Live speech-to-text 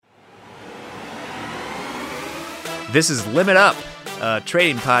This is Limit Up, a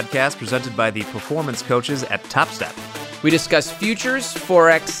trading podcast presented by the performance coaches at TopStep. We discuss futures,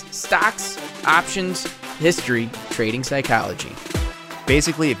 forex, stocks, options, history, trading psychology.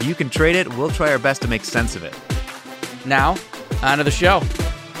 Basically, if you can trade it, we'll try our best to make sense of it. Now, on to the show.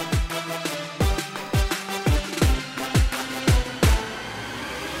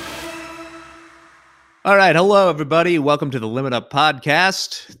 All right. Hello, everybody. Welcome to the Limit Up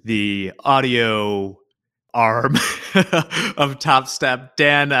podcast, the audio arm of TopStep.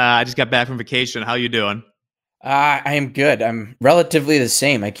 Dan, I just got back from vacation. How you doing? I am good. I'm relatively the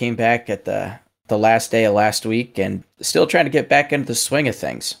same. I came back at the last day of last week and still trying to get back into the swing of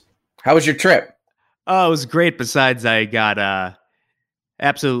things. How was your trip? Oh, it was great. Besides, I got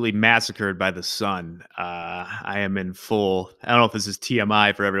absolutely massacred by the sun. I am in full, I don't know if this is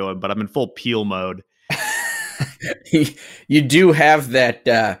TMI for everyone, but I'm in full peel mode. You do have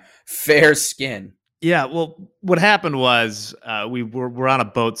that fair skin. Yeah, well, what happened was we're on a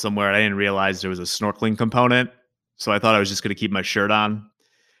boat somewhere, and I didn't realize there was a snorkeling component, so I thought I was just going to keep my shirt on.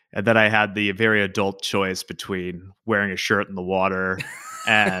 And then I had the very adult choice between wearing a shirt in the water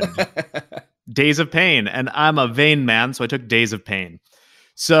and Days of Pain. And I'm a vain man, so I took Days of Pain.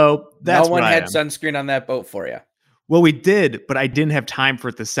 So that's no one had sunscreen on that boat for you. Well, we did, but I didn't have time for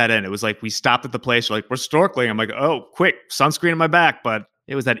it to set in. It was like we stopped at the place. We're like, we're snorkeling. I'm like, oh, quick, sunscreen on my back. But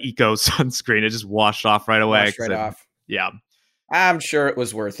it was that eco sunscreen. It just washed off right away. Washed right off. Yeah. I'm sure it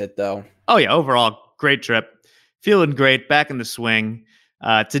was worth it, though. Oh, yeah. Overall, great trip. Feeling great. Back in the swing.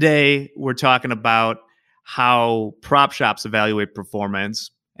 Today, we're talking about how prop shops evaluate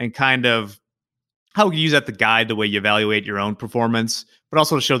performance and kind of how we use that to guide the way you evaluate your own performance, but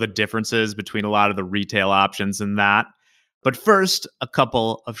also to show the differences between a lot of the retail options and that. But first, a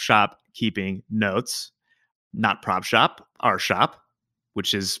couple of shopkeeping notes. Not prop shop, our shop,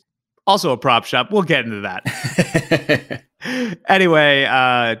 which is also a prop shop. We'll get into that. Anyway,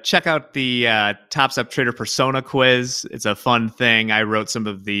 check out the TopStep Trader Persona quiz. It's a fun thing. I wrote some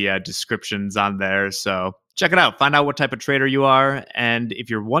of the descriptions on there. So check it out. Find out what type of trader you are. And if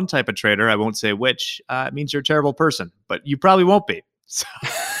you're one type of trader, I won't say which, it means you're a terrible person. But you probably won't be. So.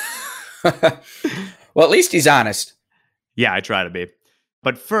 Well, at least he's honest. Yeah, I try to be.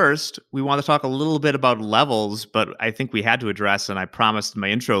 But first, we want to talk a little bit about levels, but I think we had to address, and I promised in my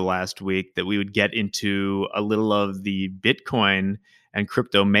intro last week that we would get into a little of the Bitcoin and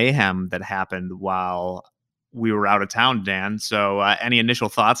crypto mayhem that happened while we were out of town, Dan. So any initial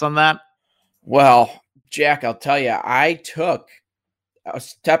thoughts on that? Well, Jack, I'll tell you, I took a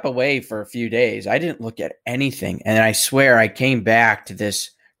step away for a few days. I didn't look at anything. And I swear I came back to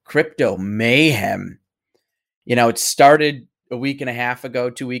this crypto mayhem. You know, it started a week and a half ago,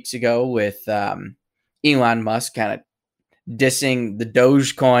 2 weeks ago, with Elon Musk kind of dissing the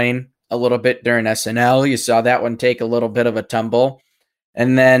Dogecoin a little bit during SNL. You saw that one take a little bit of a tumble.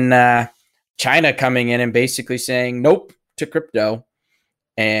 And then China coming in and basically saying nope to crypto.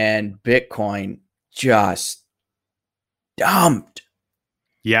 And Bitcoin just dumped.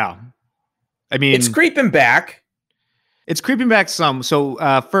 Yeah. I mean, it's creeping back. It's creeping back some. So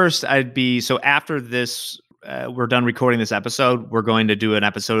first, after this, we're done recording this episode, we're going to do an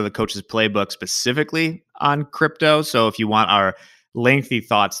episode of the Coach's Playbook specifically on crypto. So if you want our lengthy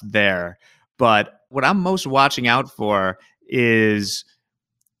thoughts there. But what I'm most watching out for is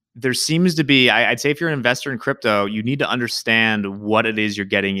there seems to be, I'd say if you're an investor in crypto, you need to understand what it is you're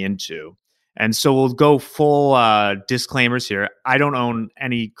getting into. And so we'll go full disclaimers here. I don't own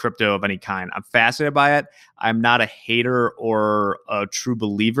any crypto of any kind. I'm fascinated by it. I'm not a hater or a true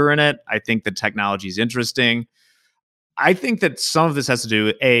believer in it. I think the technology is interesting. I think that some of this has to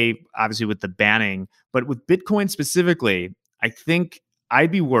do, obviously with the banning, but with Bitcoin specifically, I think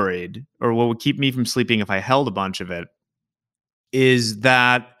I'd be worried, or what would keep me from sleeping if I held a bunch of it, is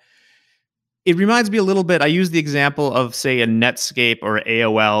that it reminds me a little bit, I use the example of, say, a Netscape or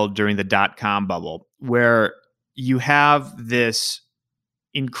AOL during the dot-com bubble, where you have this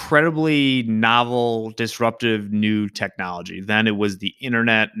incredibly novel, disruptive new technology. Then it was the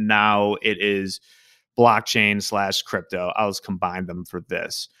internet. Now it is blockchain/crypto. I'll just combine them for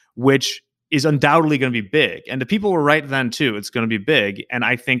this, which is undoubtedly going to be big. And the people were right then, too. It's going to be big. And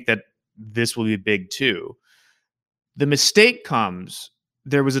I think that this will be big, too. The mistake comes,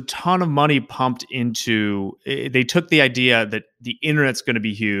 there was a ton of money pumped into, they took the idea that the internet's going to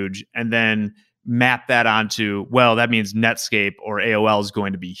be huge and then map that onto, well, that means Netscape or AOL is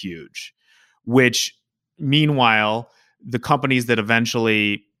going to be huge, which meanwhile, the companies that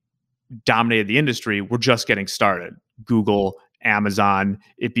eventually dominated the industry were just getting started. Google, Amazon,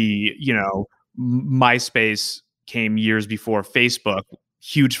 MySpace came years before Facebook,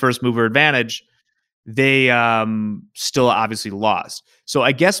 huge first mover advantage. they still obviously lost. So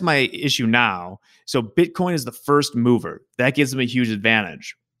I guess my issue now, so Bitcoin is the first mover. That gives them a huge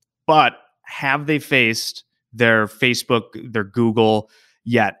advantage. But have they faced their Facebook, their Google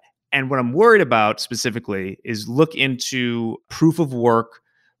yet? And what I'm worried about specifically is look into proof of work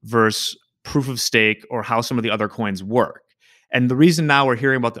versus proof of stake, or how some of the other coins work. And the reason now we're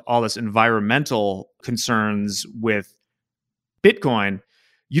hearing about all this environmental concerns with Bitcoin,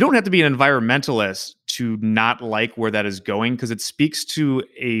 you don't have to be an environmentalist to not like where that is going, because it speaks to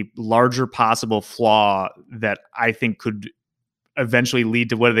a larger possible flaw that I think could eventually lead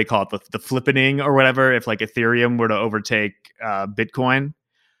to, what do they call it, the flippening or whatever, if like Ethereum were to overtake Bitcoin.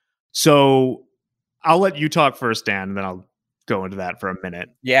 So I'll let you talk first, Dan, and then I'll go into that for a minute.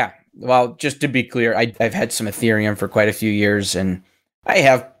 Yeah. Well, just to be clear, I've had some Ethereum for quite a few years, and I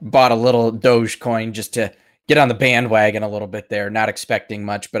have bought a little Dogecoin just to get on the bandwagon a little bit there, not expecting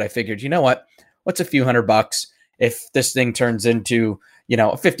much, but I figured, you know what? What's a few $100 if this thing turns into, a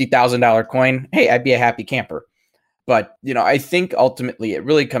 $50,000 coin? Hey, I'd be a happy camper. But, I think ultimately it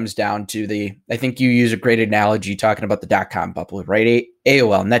really comes down to I think you use a great analogy talking about the .com bubble, right?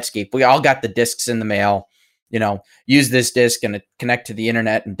 AOL, Netscape, we all got the discs in the mail, use this disc and connect to the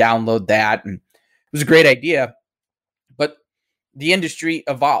internet and download that. And it was a great idea, but the industry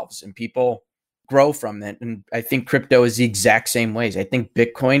evolves and people grow from it. And I think crypto is the exact same ways. I think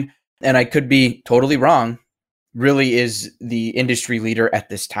Bitcoin, and I could be totally wrong, really is the industry leader at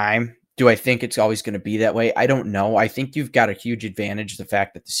this time. Do I think it's always going to be that way? I don't know. I think you've got a huge advantage, the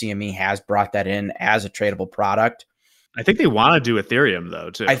fact that the CME has brought that in as a tradable product. I think they want to do Ethereum, though,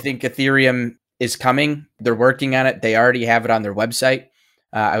 too. I think Ethereum is coming. They're working on it. They already have it on their website.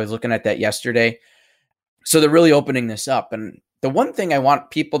 I was looking at that yesterday. So they're really opening this up. And the one thing I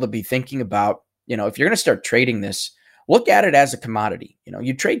want people to be thinking about, if you're going to start trading this, look at it as a commodity.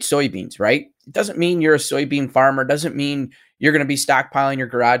 You trade soybeans, right? It doesn't mean you're a soybean farmer. It doesn't mean you're going to be stockpiling your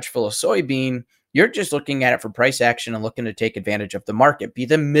garage full of soybean. You're just looking at it for price action and looking to take advantage of the market. Be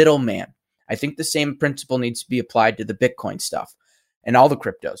the middleman. I think the same principle needs to be applied to the Bitcoin stuff and all the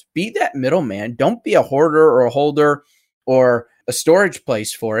cryptos. Be that middleman. Don't be a hoarder or a holder or a storage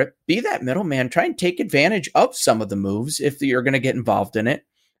place for it. Be that middleman. Try and take advantage of some of the moves if you're going to get involved in it.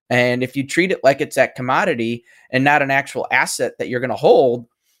 And if you treat it like it's that commodity and not an actual asset that you're going to hold,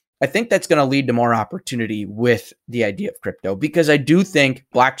 I think that's going to lead to more opportunity with the idea of crypto, because I do think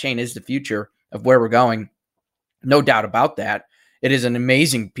blockchain is the future of where we're going. No doubt about that. It is an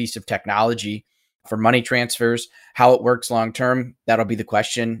amazing piece of technology for money transfers. How it works long term, that'll be the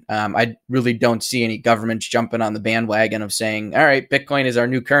question. I really don't see any governments jumping on the bandwagon of saying, all right, Bitcoin is our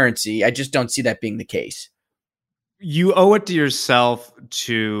new currency. I just don't see that being the case. You owe it to yourself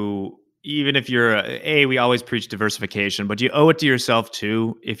to, even if you're we always preach diversification, but you owe it to yourself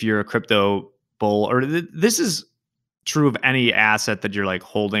too, if you're a crypto bull, or this is true of any asset that you're like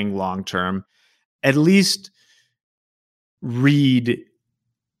holding long term, at least read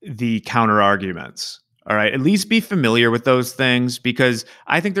the counter arguments. All right, at least be familiar with those things, because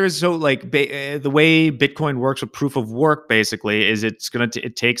I think there is the way Bitcoin works with proof of work basically is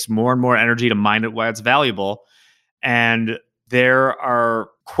it takes more and more energy to mine it while it's valuable. And there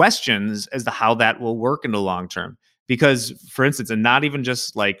are questions as to how that will work in the long term. Because, for instance, and not even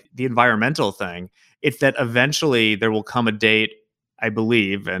just like the environmental thing, it's that eventually there will come a date, I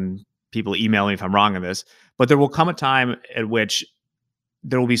believe, and people email me if I'm wrong on this, but there will come a time at which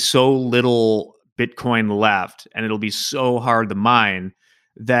there will be so little Bitcoin left and it'll be so hard to mine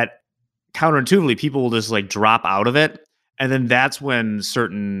that counterintuitively people will just like drop out of it. And then that's when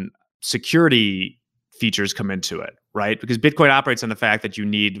certain security features come into it, right? Because Bitcoin operates on the fact that you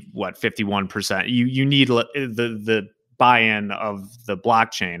need 51%. You need the buy-in of the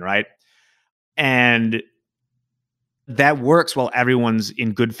blockchain, right? And that works while everyone's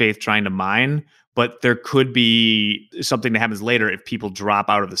in good faith trying to mine, but there could be something that happens later if people drop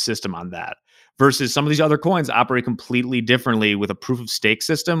out of the system on that. Versus some of these other coins operate completely differently with a proof of stake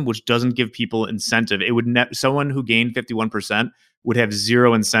system, which doesn't give people incentive. It would someone who gained 51% would have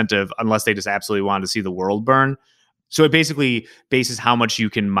zero incentive unless they just absolutely wanted to see the world burn. So it basically bases how much you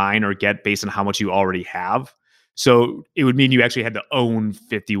can mine or get based on how much you already have. So it would mean you actually had to own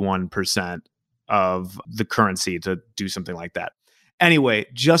 51% of the currency to do something like that. Anyway,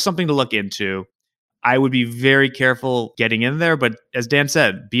 just something to look into. I would be very careful getting in there, but as Dan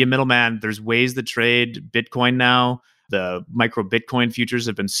said, be a middleman. There's ways to trade Bitcoin now. The micro Bitcoin futures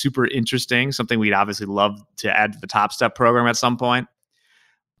have been super interesting, something we'd obviously love to add to the Top Step program at some point.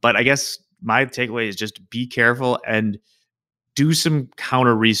 But I guess my takeaway is just be careful and do some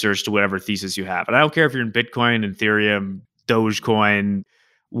counter research to whatever thesis you have. And I don't care if you're in Bitcoin, Ethereum, Dogecoin,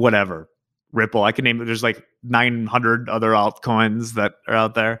 whatever. Ripple. I can name, there's like 900 other altcoins that are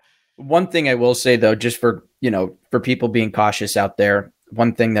out there. One thing I will say though, just for, for people being cautious out there,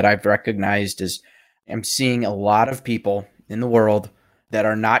 one thing that I've recognized is I'm seeing a lot of people in the world that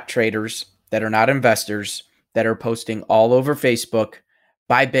are not traders, that are not investors, that are posting all over Facebook,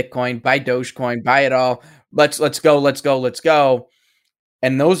 buy Bitcoin, buy Dogecoin, buy it all. Let's go.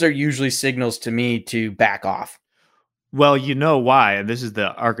 And those are usually signals to me to back off. Well, you know why, and this is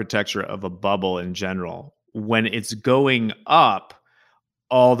the architecture of a bubble in general. When it's going up,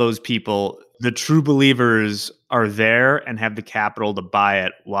 all those people, the true believers, are there and have the capital to buy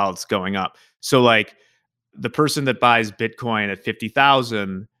it while it's going up. So like the person that buys Bitcoin at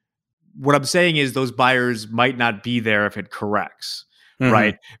 50,000, what I'm saying is those buyers might not be there if it corrects.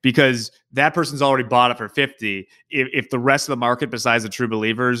 Right? Because that person's already bought it for 50. If the rest of the market, besides the true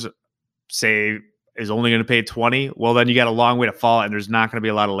believers, say is only going to pay 20, well, then you got a long way to fall and there's not going to be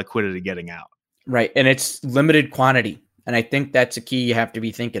a lot of liquidity getting out. Right. And it's limited quantity. And I think that's a key you have to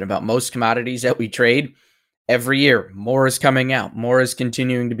be thinking about. Most commodities that we trade every year, more is coming out, more is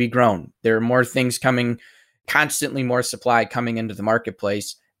continuing to be grown. There are more things coming, constantly more supply coming into the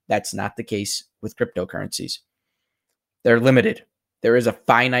marketplace. That's not the case with cryptocurrencies. They're limited. There is a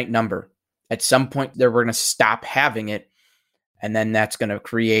finite number. At some point, we're going to stop having it. And then that's going to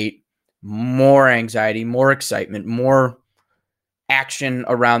create more anxiety, more excitement, more action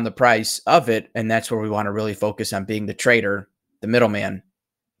around the price of it. And that's where we want to really focus on being the trader, the middleman,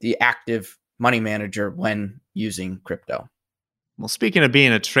 the active money manager when using crypto. Well, speaking of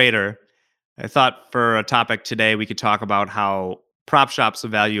being a trader, I thought for a topic today, we could talk about how prop shops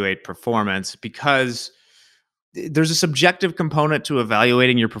evaluate performance, because there's a subjective component to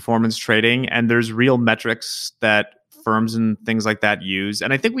evaluating your performance trading, and there's real metrics that firms and things like that use.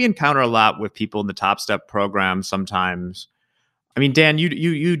 And I think we encounter a lot with people in the Top Step program sometimes. I mean, Dan,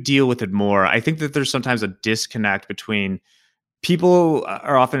 you deal with it more. I think that there's sometimes a disconnect between people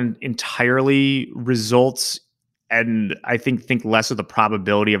are often entirely results, and I think less of the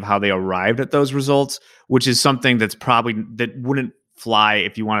probability of how they arrived at those results, which is something that's probably that wouldn't fly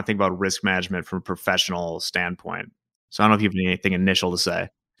if you want to think about risk management from a professional standpoint. So I don't know if you have anything initial to say.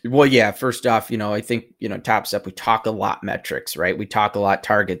 Well, yeah, first off, I think, Top Step, we talk a lot metrics, right? We talk a lot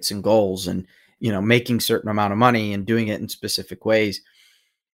targets and goals and, making certain amount of money and doing it in specific ways.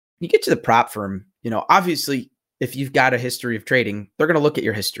 You get to the prop firm, obviously, if you've got a history of trading, they're going to look at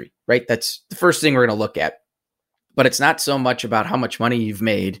your history, right? That's the first thing we're going to look at. But it's not so much about how much money you've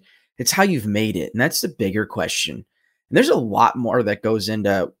made. It's how you've made it. And that's the bigger question. And there's a lot more that goes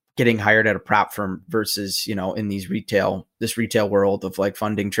into getting hired at a prop firm versus, in this retail world of like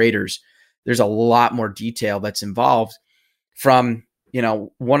funding traders. There's a lot more detail that's involved from,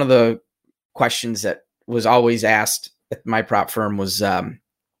 one of the questions that was always asked at my prop firm was,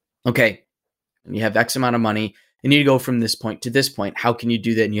 okay, you have X amount of money. You need to go from this point to this point. How can you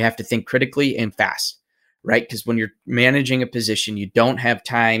do that? And you have to think critically and fast, right? Because when you're managing a position, you don't have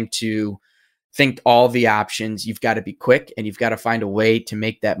time to think all the options. You've got to be quick and you've got to find a way to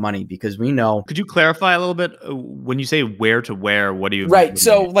make that money, because we know. Could you clarify a little bit when you say where to where? What do you right?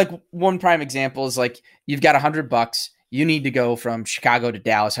 So like one prime example is like you've got $100. You need to go from Chicago to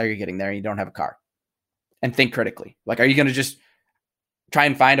Dallas. How are you getting there? You don't have a car. And think critically. Like, are you going to just try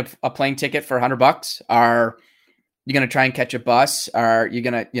and find a plane ticket for $100? Are you going to try and catch a bus? Are you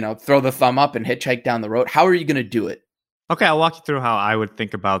going to, throw the thumb up and hitchhike down the road? How are you going to do it? Okay, I'll walk you through how I would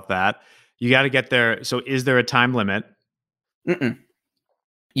think about that. You got to get there. So is there a time limit? You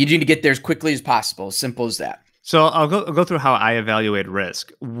need to get there as quickly as possible. As simple as that. So I'll go through how I evaluate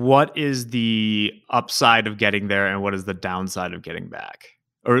risk. What is the upside of getting there and what is the downside of getting back?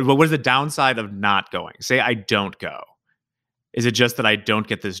 Or what is the downside of not going? Say I don't go. Is it just that I don't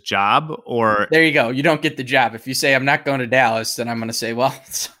get this job? Or there you go. You don't get the job. If you say I'm not going to Dallas, then I'm going to say, well,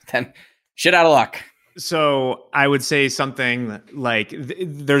 then shit out of luck. So I would say something like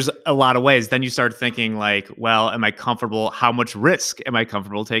there's a lot of ways. Then you start thinking like, well, am I comfortable? How much risk am I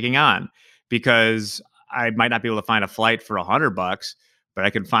comfortable taking on? Because I might not be able to find a flight for $100, but I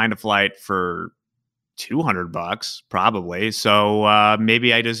can find a flight for $200 probably. So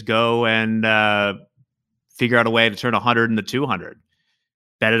maybe I just go and figure out a way to turn 100 into 200.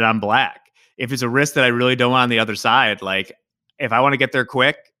 Bet it on black. If it's a risk that I really don't want on the other side, like if I want to get there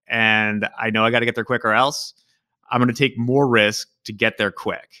quick, and I know I got to get there quick or else, I'm going to take more risk to get there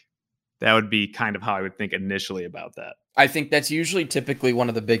quick. That would be kind of how I would think initially about that. I think that's usually typically one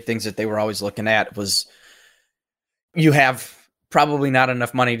of the big things that they were always looking at was you have probably not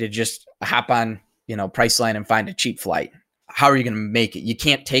enough money to just hop on, Priceline and find a cheap flight. How are you going to make it? You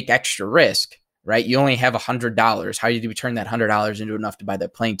can't take extra risk right? You only have $100. How do you turn that $100 into enough to buy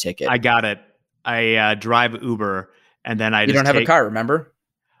that plane ticket? I got it. I drive Uber, and then I You just don't have a take. car, remember?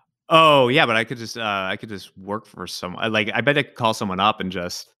 Oh yeah, but I could just work for some. Like I bet I could call someone up and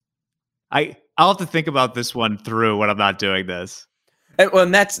just. I'll have to think about this one through when I'm not doing this.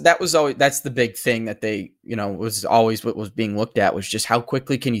 And that's the big thing that they, was always what was being looked at, was just how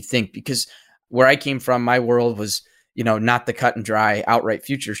quickly can you think? Because where I came from, my world was, not the cut and dry outright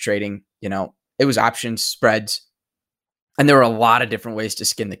futures trading. It was options, spreads, and there were a lot of different ways to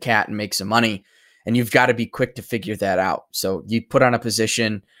skin the cat and make some money. And you've got to be quick to figure that out. So you put on a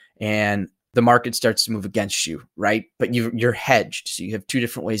position and the market starts to move against you, right? But you're hedged. So you have two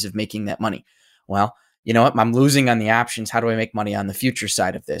different ways of making that money. Well, you know what? I'm losing on the options. How do I make money on the future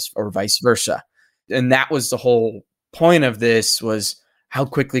side of this, or vice versa? And that was the whole point of this, was how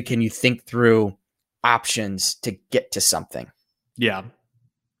quickly can you think through options to get to something? Yeah.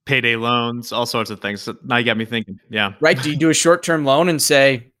 Payday loans, all sorts of things. So now you got me thinking. Yeah. Right. Do you do a short-term loan and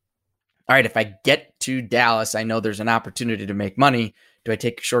say, all right, if I get to Dallas, I know there's an opportunity to make money. Do I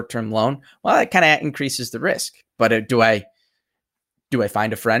take a short-term loan? Well, that kind of increases the risk. But do I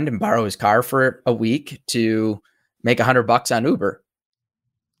find a friend and borrow his car for a week to make $100 on Uber?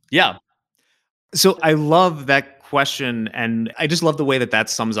 Yeah. So I love that question. And I just love the way that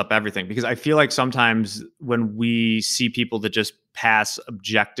sums up everything, because I feel like sometimes when we see people that just pass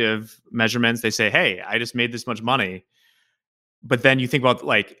objective measurements, they say, hey, I just made this much money. But then you think about,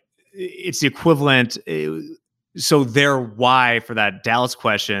 like, it's the equivalent. So their why for that Dallas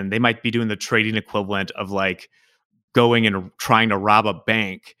question, they might be doing the trading equivalent of like going and trying to rob a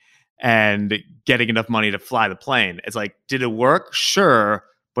bank and getting enough money to fly the plane. It's like, did it work? Sure.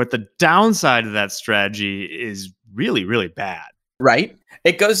 But the downside of that strategy is really, really bad. Right.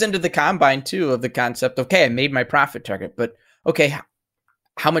 It goes into the combine too, of the concept of, okay, I made my profit target, but okay,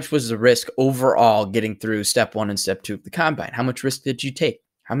 how much was the risk overall getting through step 1 and step 2 of the combine? How much risk did you take?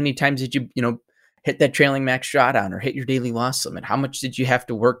 How many times did you, hit that trailing max drawdown or hit your daily loss limit? How much did you have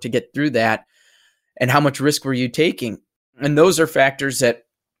to work to get through that? And how much risk were you taking? And those are factors that,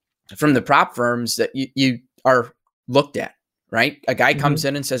 from the prop firms, that you are looked at, right? A guy comes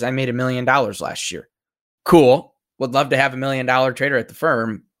in and says, I made $1 million last year. Cool. Would love to have $1 million trader at the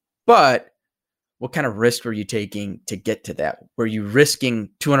firm, but what kind of risk were you taking to get to that? Were you risking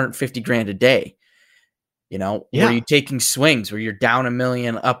 250 grand a day? Were you taking swings where you're down $1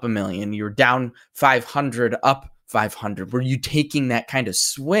 million, up $1 million, you're down 500, up 500? Were you taking that kind of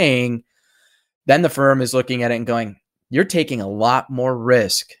swing? Then the firm is looking at it and going, you're taking a lot more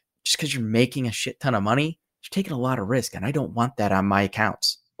risk just because you're making a shit ton of money. You're taking a lot of risk, and I don't want that on my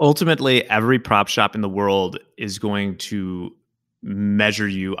accounts. Ultimately, every prop shop in the world is going to measure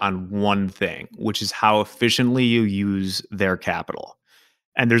you on one thing, which is how efficiently you use their capital.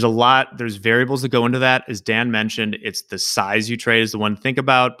 And there's variables that go into that. As Dan mentioned, it's the size you trade is the one to think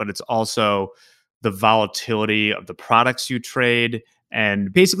about, but it's also the volatility of the products you trade,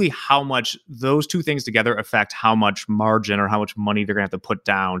 and basically how much those two things together affect how much margin or how much money they're going to have to put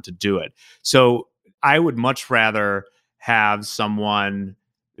down to do it. So I would much rather have someone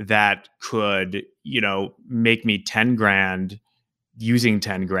that could, make me 10 grand using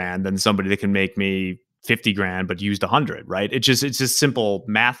 10 grand than somebody that can make me 50 grand but used 100, right? It's just simple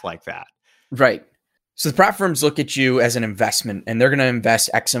math like that. Right. So the prop firms look at you as an investment, and they're going to invest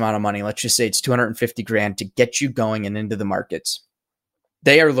X amount of money. Let's just say it's 250 grand to get you going and into the markets.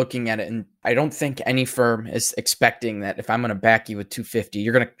 They are looking at it, and I don't think any firm is expecting that if I'm going to back you with 250,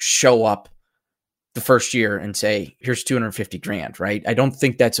 you're going to show up the first year and say, here's 250 grand, right? I don't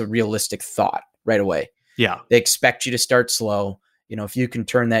think that's a realistic thought right away. Yeah. They expect you to start slow. If you can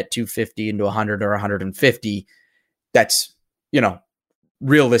turn that 250 into 100 or 150, that's,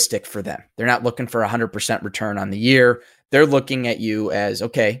 realistic for them. They're not looking for 100% return on the year. They're looking at you as,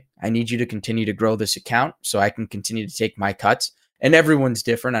 okay, I need you to continue to grow this account so I can continue to take my cuts. And everyone's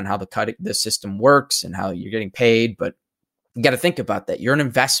different on how the system works and how you're getting paid, but you got to think about that. You're an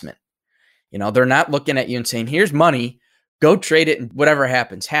investment. They're not looking at you and saying, here's money, go trade it, and whatever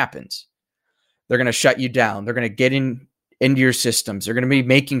happens. They're going to shut you down. They're going to get into your systems. They're going to be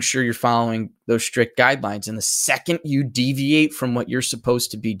making sure you're following those strict guidelines. And the second you deviate from what you're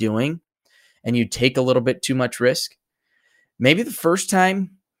supposed to be doing and you take a little bit too much risk, maybe the first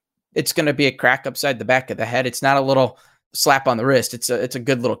time it's going to be a crack upside the back of the head. It's not a little slap on the wrist. It's a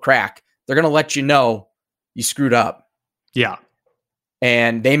good little crack. They're going to let you know you screwed up. Yeah.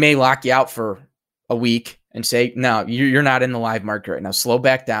 And they may lock you out for a week and say, no, you're not in the live market right now. Slow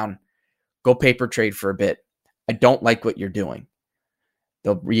back down. Go paper trade for a bit. I don't like what you're doing.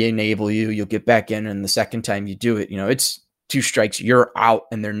 They'll re-enable you. You'll get back in. And the second time you do it, it's two strikes, you're out,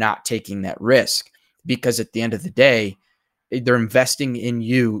 and they're not taking that risk, because at the end of the day, they're investing in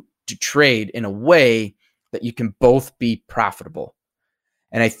you to trade in a way that you can both be profitable.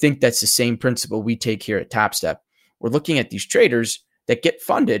 And I think that's the same principle we take here at Top Step. We're looking at these traders that get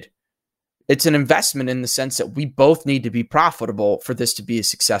funded. It's an investment in the sense that we both need to be profitable for this to be a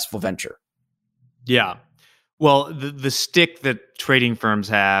successful venture. Yeah. Well, the stick that trading firms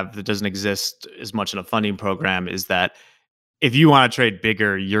have that doesn't exist as much in a funding program is that if you want to trade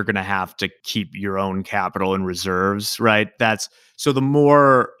bigger, you're going to have to keep your own capital in reserves, right? So the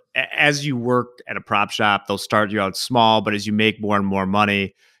more, as you work at a prop shop, they'll start you out small, but as you make more and more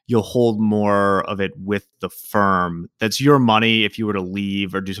money, you'll hold more of it with the firm. That's your money if you were to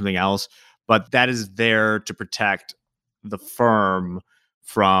leave or do something else, but that is there to protect the firm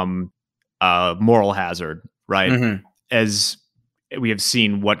from moral hazard, right? Mm-hmm. As we have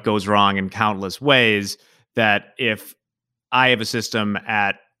seen what goes wrong in countless ways, that if I have a system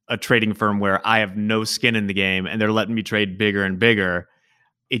at a trading firm where I have no skin in the game and they're letting me trade bigger and bigger,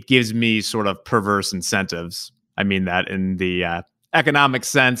 it gives me sort of perverse incentives. I mean that in the economic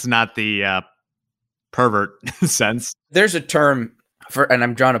sense, not the pervert sense. There's a term and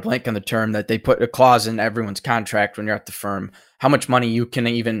I'm drawing a blank on the term, that they put a clause in everyone's contract when you're at the firm, how much money you can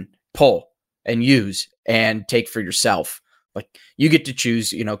even pull and use and take for yourself. Like, you get to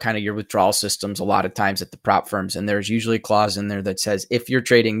choose, kind of your withdrawal systems a lot of times at the prop firms. And there's usually a clause in there that says, if you're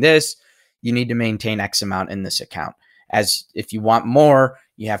trading this, you need to maintain X amount in this account. As if you want more,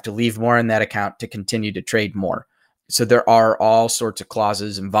 you have to leave more in that account to continue to trade more. So there are all sorts of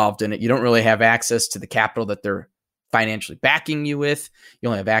clauses involved in it. You don't really have access to the capital that they're financially backing you with. You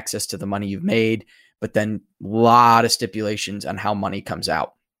only have access to the money you've made, but then a lot of stipulations on how money comes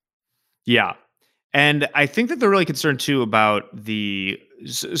out. Yeah. And I think that they're really concerned too about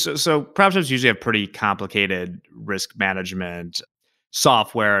so prop shops usually have pretty complicated risk management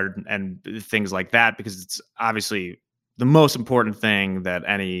software and things like that, because it's obviously the most important thing that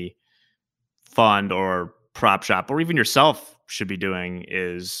any fund or prop shop or even yourself should be doing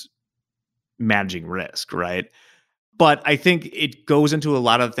is managing risk, right? But I think it goes into a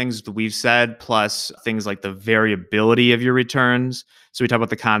lot of things that we've said, plus things like the variability of your returns. So we talk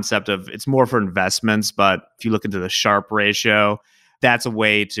about the concept of it's more for investments, but if you look into the Sharpe ratio, that's a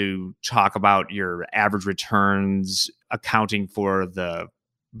way to talk about your average returns, accounting for the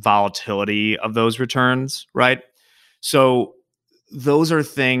volatility of those returns, right? So those are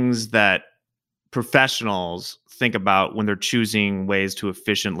things that professionals think about when they're choosing ways to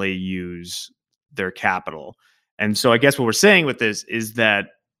efficiently use their capital. And so I guess what we're saying with this is that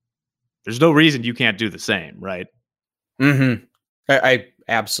there's no reason you can't do the same, right? Mm-hmm. I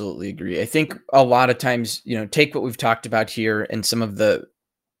absolutely agree. I think a lot of times, take what we've talked about here and some of the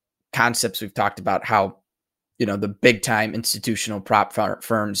concepts we've talked about, how, the big time institutional prop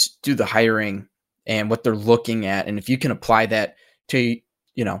firms do the hiring and what they're looking at. And if you can apply that to,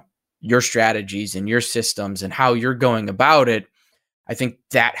 your strategies and your systems and how you're going about it, I think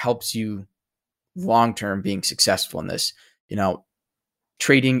that helps you long-term being successful in this.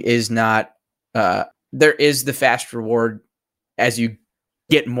 Trading is not, there is the fast reward as you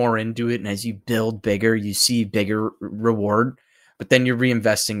get more into it. And as you build bigger, you see bigger reward, but then you're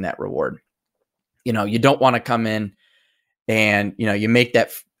reinvesting that reward. You don't want to come in and, you make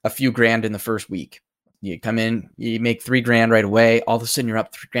that a few grand in the first week. You come in, you make $3,000 right away. All of a sudden you're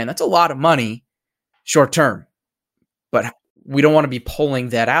up $3,000. That's a lot of money short term, but we don't want to be pulling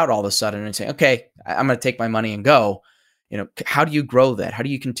that out all of a sudden and saying, okay, I'm going to take my money and go. How do you grow that? How do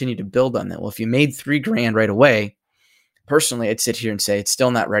you continue to build on that? Well, if you made $3,000 right away, personally, I'd sit here and say, it's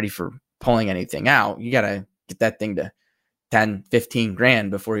still not ready for pulling anything out. You got to get that thing to 10, 15 grand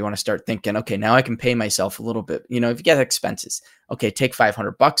before you want to start thinking, okay, now I can pay myself a little bit. If you get expenses, okay, take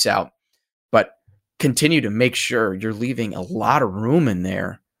 $500 out, but continue to make sure you're leaving a lot of room in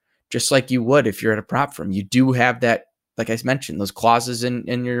there, just like you would if you're at a prop firm. You do have that, like I mentioned, those clauses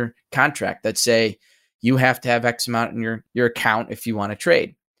in your contract that say you have to have X amount in your account if you want to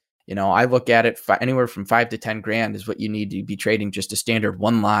trade. I look at it anywhere from 5 to 10 grand is what you need to be trading, just a standard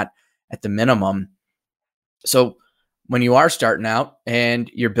one lot at the minimum. So when you are starting out and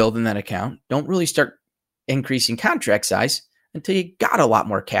you're building that account, don't really start increasing contract size until you got a lot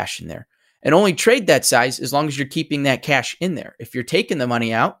more cash in there, and only trade that size as long as you're keeping that cash in there. If you're taking the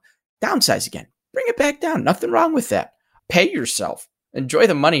money out, downsize again, bring it back down. Nothing wrong with that. Pay yourself, enjoy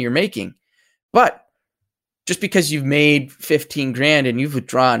the money you're making. But just because you've made 15 grand and you've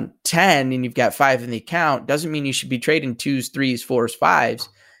withdrawn 10 and you've got 5 in the account doesn't mean you should be trading 2s, 3s, 4s, 5s.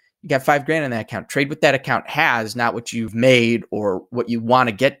 You got 5 grand in that account. Trade what that account has, not what you've made or what you want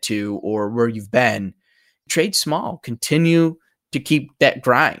to get to or where you've been. trade small, continue to keep that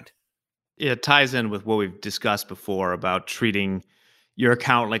grind. It ties in with what we've discussed before about treating your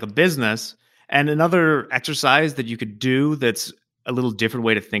account like a business. And another exercise that you could do that's a little different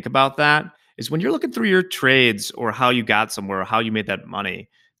way to think about that is when you're looking through your trades or how you got somewhere or how you made that money,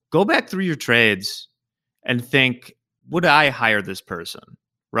 go back through your trades and think, would I hire this person?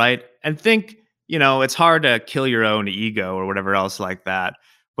 Right? And think, it's hard to kill your own ego or whatever else like that.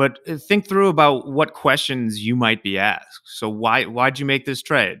 But think through about what questions you might be asked. So why'd you make this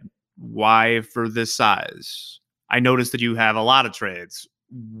trade? Why for this size? I noticed that you have a lot of trades.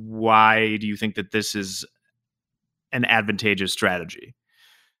 Why do you think that this is an advantageous strategy?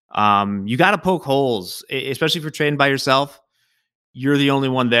 You got to poke holes, especially if you're trading by yourself. You're the only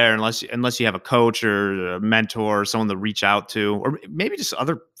one there unless you have a coach or a mentor or someone to reach out to, or maybe just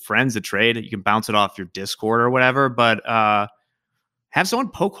other friends that trade. You can bounce it off your Discord or whatever, but have someone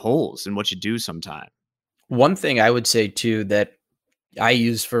poke holes in what you do sometime. One thing I would say too that I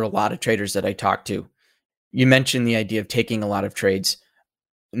use for a lot of traders that I talk to, you mentioned the idea of taking a lot of trades.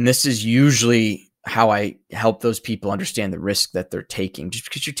 And this is usually how I help those people understand the risk that they're taking. Just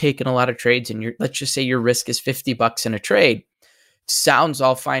because you're taking a lot of trades and let's just say your risk is $50 in a trade, sounds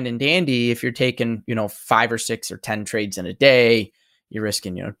all fine and dandy. If you're taking, 5 or 6 or 10 trades in a day, you're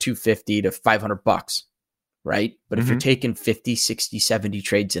risking, $250 to $500, right? But if you're taking 50, 60, 70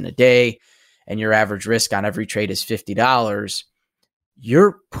 trades in a day and your average risk on every trade is $50,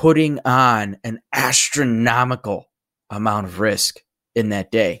 you're putting on an astronomical amount of risk in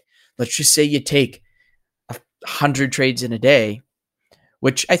that day. Let's just say you take 100 trades in a day,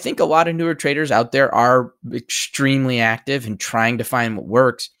 which I think a lot of newer traders out there are extremely active and trying to find what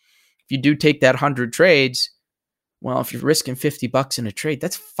works. If you do take that 100 trades, well, if you're risking $50 in a trade,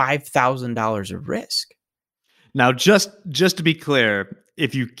 that's $5,000 of risk. Now, just to be clear,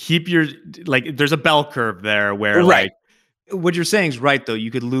 if you keep there's a bell curve there where right. What you're saying is right, though.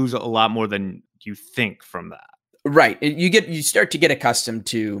 You could lose a lot more than you think from that. Right. You start to get accustomed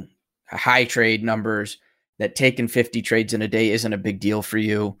to high trade numbers, that taking 50 trades in a day isn't a big deal for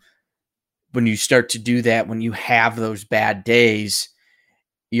you. When you start to do that, when you have those bad days,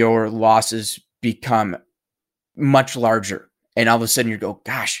 your losses become much larger. And all of a sudden you go,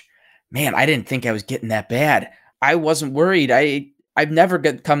 gosh, man, I didn't think I was getting that bad. I wasn't worried. I've never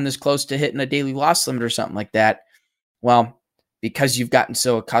come this close to hitting a daily loss limit or something like that. Well, because you've gotten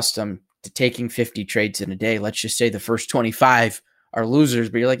so accustomed to taking 50 trades in a day, let's just say the first 25 are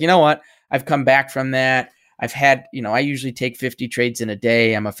losers, but you're like, you know what? I've come back from that. I've had, I usually take 50 trades in a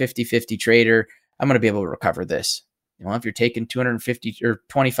day. I'm a 50-50 trader. I'm going to be able to recover this. If you're taking 250 or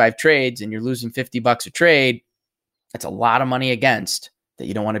 25 trades and you're losing $50 a trade, that's a lot of money against that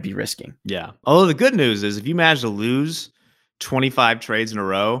you don't want to be risking. Yeah. Although the good news is if you manage to lose 25 trades in a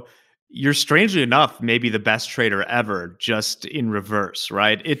row, you're strangely enough maybe the best trader ever, just in reverse,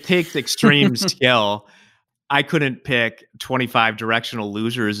 right? It takes extreme skill. I couldn't pick 25 directional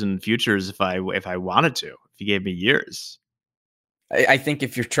losers in futures if I wanted to. If you gave me years, I think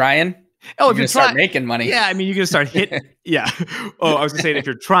if you're trying, if you're start making money, yeah, I mean you can start hitting. Yeah. Oh, I was gonna say if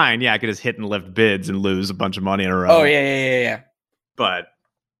you're trying, yeah, I could just hit and lift bids and lose a bunch of money in a row. Oh yeah. But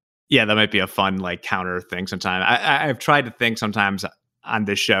yeah, that might be a fun counter thing sometime. I've tried to think sometimes on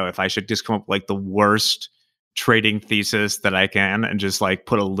this show if I should just come up with the worst trading thesis that I can and just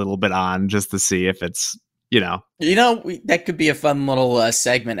put a little bit on just to see if it's that could be a fun little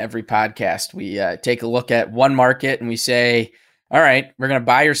segment every podcast. We take a look at one market and we say, all right, we're going to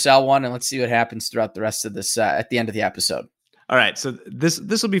buy or sell one and let's see what happens throughout the rest of this at the end of the episode. All right. So this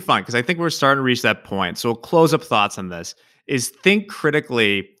will be fun because I think we're starting to reach that point. So close up thoughts on this is think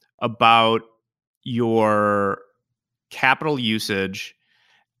critically about your capital usage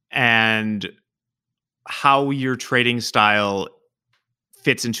and how your trading style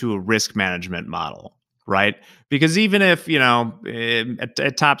fits into a risk management model. Right. Because even if,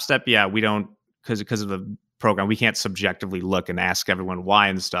 at Top Step, yeah, we don't, because of the program, we can't subjectively look and ask everyone why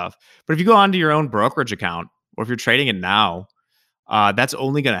and stuff. But if you go onto your own brokerage account or if you're trading it now, that's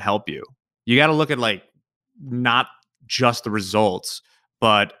only going to help you. You got to look at not just the results,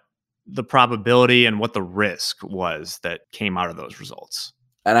 but the probability and what the risk was that came out of those results.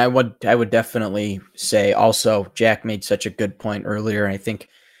 And I would definitely say also, Jack made such a good point earlier. And I think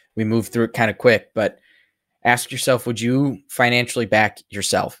we moved through it kind of quick, but ask yourself, would you financially back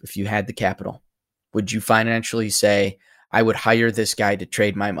yourself if you had the capital? Would you financially say, I would hire this guy to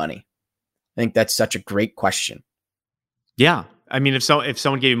trade my money? I think that's such a great question. Yeah. I mean, if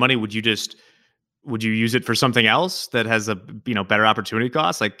someone gave you money, would you use it for something else that has a, better opportunity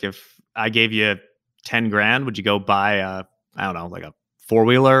cost? If I gave you 10 grand, would you go buy a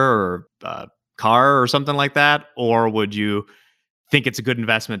 4-wheeler or a car or something like that? Or would you think it's a good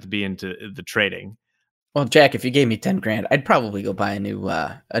investment to be into the trading? Well, Jack, if you gave me 10 grand, I'd probably go buy a new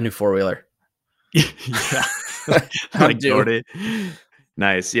 4-wheeler. Yeah. Like Jordy.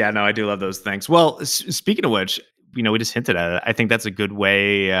 Nice. Yeah, no, I do love those things. Well, speaking of which, we just hinted at it. I think that's a good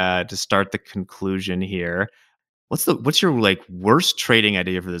way to start the conclusion here. What's your like worst trading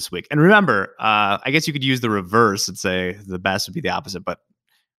idea for this week? And remember, I guess you could use the reverse and say the best would be the opposite, but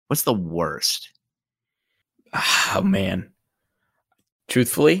what's the worst? Oh man.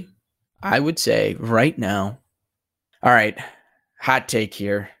 Truthfully, I would say right now. All right, hot take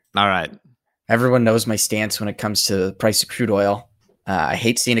here. All right. Everyone knows my stance when it comes to the price of crude oil. I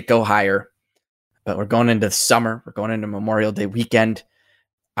hate seeing it go higher, but we're going into the summer. We're going into Memorial Day weekend.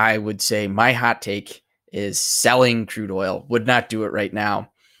 I would say my hot take is selling crude oil. Would not do it right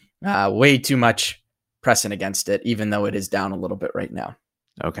now. Way too much pressing against it, even though it is down a little bit right now.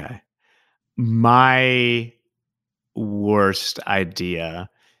 Okay. My worst idea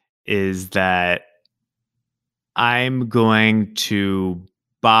is that I'm going to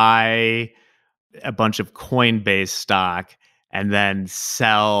buy a bunch of Coinbase stock and then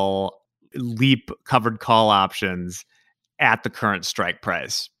sell Leap covered call options at the current strike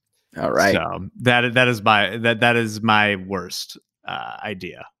price. All right. So that is my worst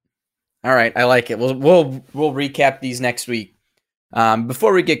idea. All right, I like it. We'll recap these next week.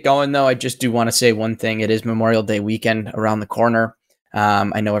 Before we get going, though, I just do want to say one thing. It is Memorial Day weekend around the corner.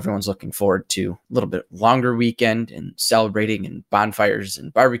 I know everyone's looking forward to a little bit longer weekend and celebrating and bonfires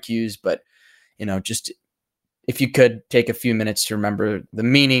and barbecues, but just if you could take a few minutes to remember the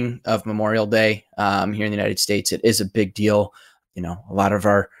meaning of Memorial Day here in the United States, it is a big deal. A lot of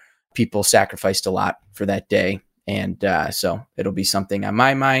our people sacrificed a lot for that day. And so it'll be something on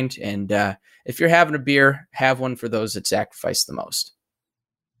my mind. And if you're having a beer, have one for those that sacrifice the most.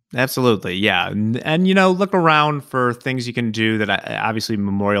 Absolutely. Yeah. And look around for things you can do that obviously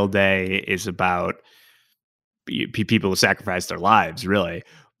Memorial Day is about people who sacrifice their lives, really.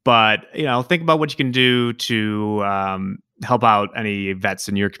 But, think about what you can do to help out any vets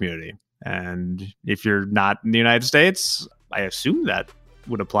in your community. And if you're not in the United States, I assume that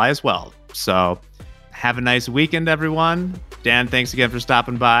would apply as well. So have a nice weekend, everyone. Dan, thanks again for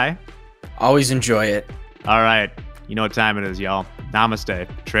stopping by. Always enjoy it. All right. You know what time it is, y'all. Namaste.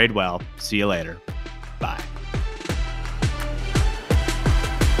 Trade well. See you later. Bye.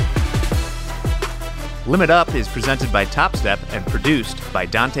 Limit Up is presented by TopStep and produced by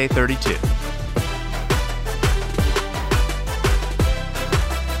Dante32.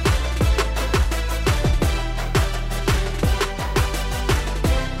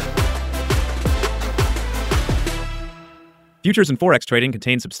 Futures and Forex trading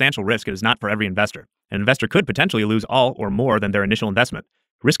contain substantial risk and is not for every investor. An investor could potentially lose all or more than their initial investment.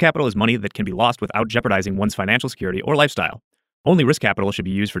 Risk capital is money that can be lost without jeopardizing one's financial security or lifestyle. Only risk capital should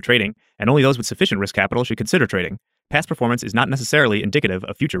be used for trading, and only those with sufficient risk capital should consider trading. Past performance is not necessarily indicative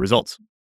of future results.